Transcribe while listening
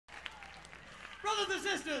Brothers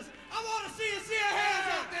and sisters, I want to see your hands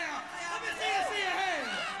out there. Let me see your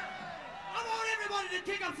hands. I want everybody to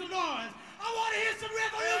kick up some noise. I want to hear some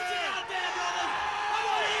revolution out there, brothers. I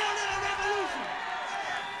want to hear a little revolution.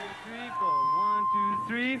 1, 2,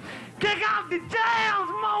 3. Kick off the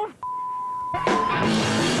jams, mo.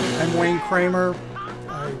 I'm Wayne Kramer.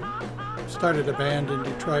 I started a band in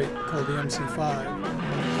Detroit called the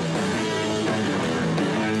MC5.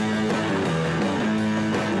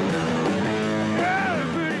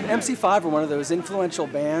 MC5 were one of those influential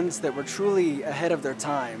bands that were truly ahead of their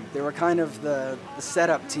time. They were kind of the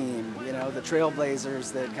setup team, you know, the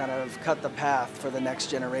trailblazers that kind of cut the path for the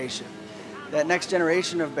next generation. That next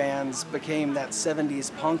generation of bands became that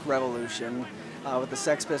 70s punk revolution with the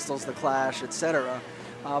Sex Pistols, the Clash, etc.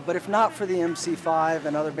 But if not for the MC5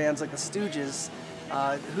 and other bands like the Stooges,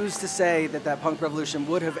 who's to say that that punk revolution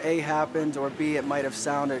would have A, happened, or B, it might have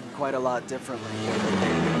sounded quite a lot differently.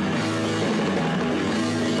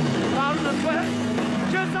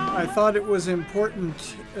 I thought it was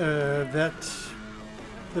important that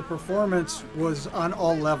the performance was on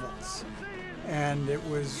all levels. And it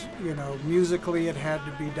was, you know, musically it had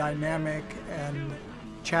to be dynamic and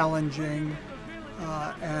challenging.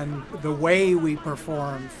 And the way we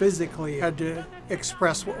performed physically had to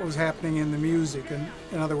express what was happening in the music. And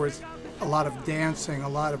in other words, a lot of dancing, a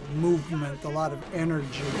lot of movement, a lot of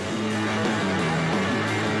energy.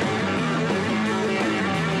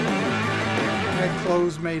 I had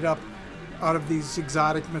clothes made up out of these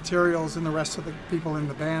exotic materials, and the rest of the people in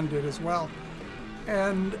the band did as well.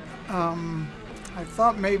 And I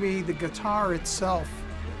thought maybe the guitar itself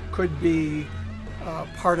could be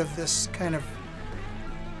part of this kind of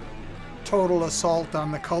total assault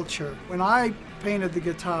on the culture. When I painted the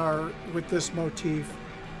guitar with this motif,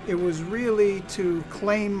 it was really to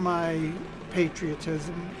claim my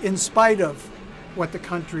patriotism in spite of what the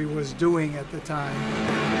country was doing at the time.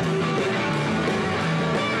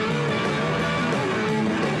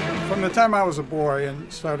 From the time I was a boy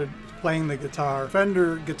and started playing the guitar,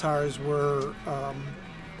 Fender guitars were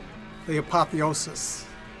the apotheosis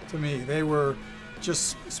to me. They were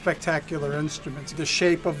just spectacular instruments. The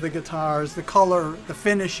shape of the guitars, the color, the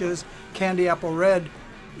finishes. Candy Apple Red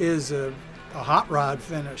is a hot rod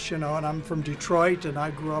finish, you know, and I'm from Detroit and I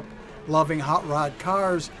grew up loving hot rod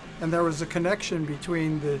cars, and there was a connection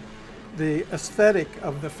between the aesthetic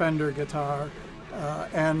of the Fender guitar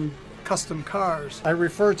and custom cars. I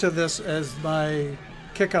refer to this as my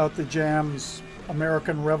Kick Out the Jams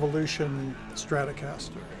American Revolution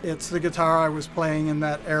Stratocaster. It's the guitar I was playing in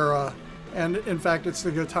that era, and in fact it's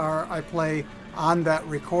the guitar I play on that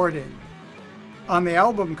recording. On the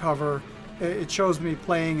album cover it shows me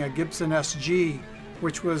playing a Gibson SG,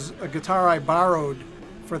 which was a guitar I borrowed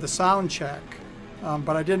for the sound check,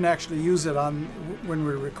 but I didn't actually use it when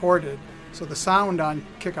we recorded. So the sound on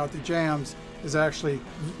Kick Out the Jams is actually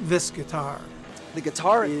this guitar. The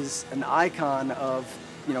guitar is an icon of,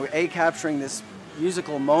 you know, A, capturing this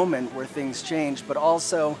musical moment where things change, but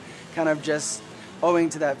also kind of just owing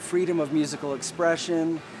to that freedom of musical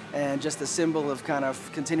expression and just a symbol of kind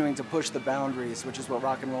of continuing to push the boundaries, which is what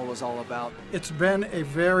rock and roll was all about. It's been a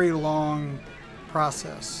very long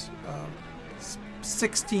process.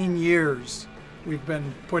 16 years we've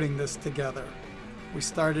been putting this together. We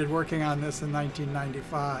started working on this in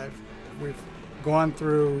 1995. We've gone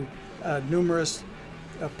through numerous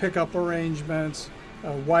pickup arrangements,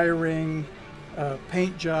 wiring,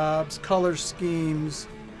 paint jobs, color schemes,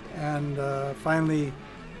 and finally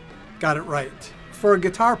got it right. For a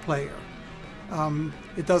guitar player,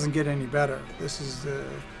 it doesn't get any better. This is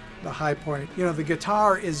the high point. You know, the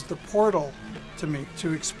guitar is the portal to me,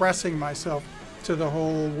 to expressing myself to the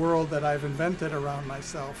whole world that I've invented around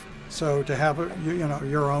myself. So to have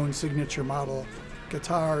your own signature model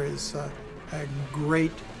guitar is a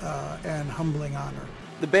great and humbling honor.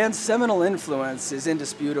 The band's seminal influence is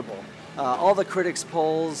indisputable. All the critics'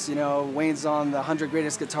 polls, you know, Wayne's on the 100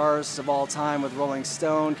 greatest guitarists of all time with Rolling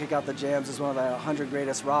Stone. Kick Out the Jams is one of the 100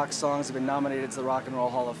 greatest rock songs, have been nominated to the Rock and Roll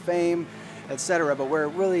Hall of Fame, etc. But where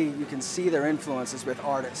really you can see their influences with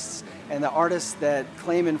artists. And the artists that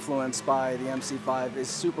claim influence by the MC5 is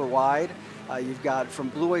super wide. You've got from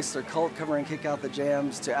Blue Oyster Cult covering Kick Out the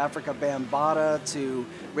Jams, to Africa Bambaataa, to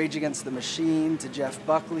Rage Against the Machine, to Jeff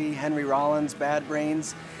Buckley, Henry Rollins, Bad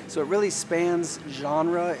Brains. So it really spans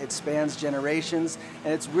genre, it spans generations,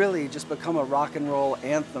 and it's really just become a rock and roll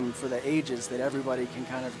anthem for the ages that everybody can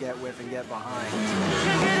kind of get with and get behind.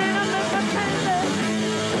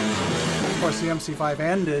 Of course, the MC5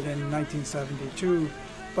 ended in 1972,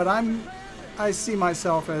 but I see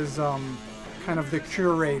myself as kind of the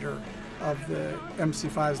curator of the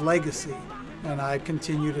MC5's legacy. and I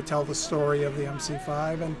continue to tell the story of the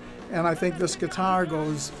MC5, and I think this guitar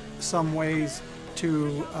goes some ways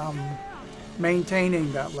to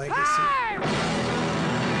maintaining that legacy.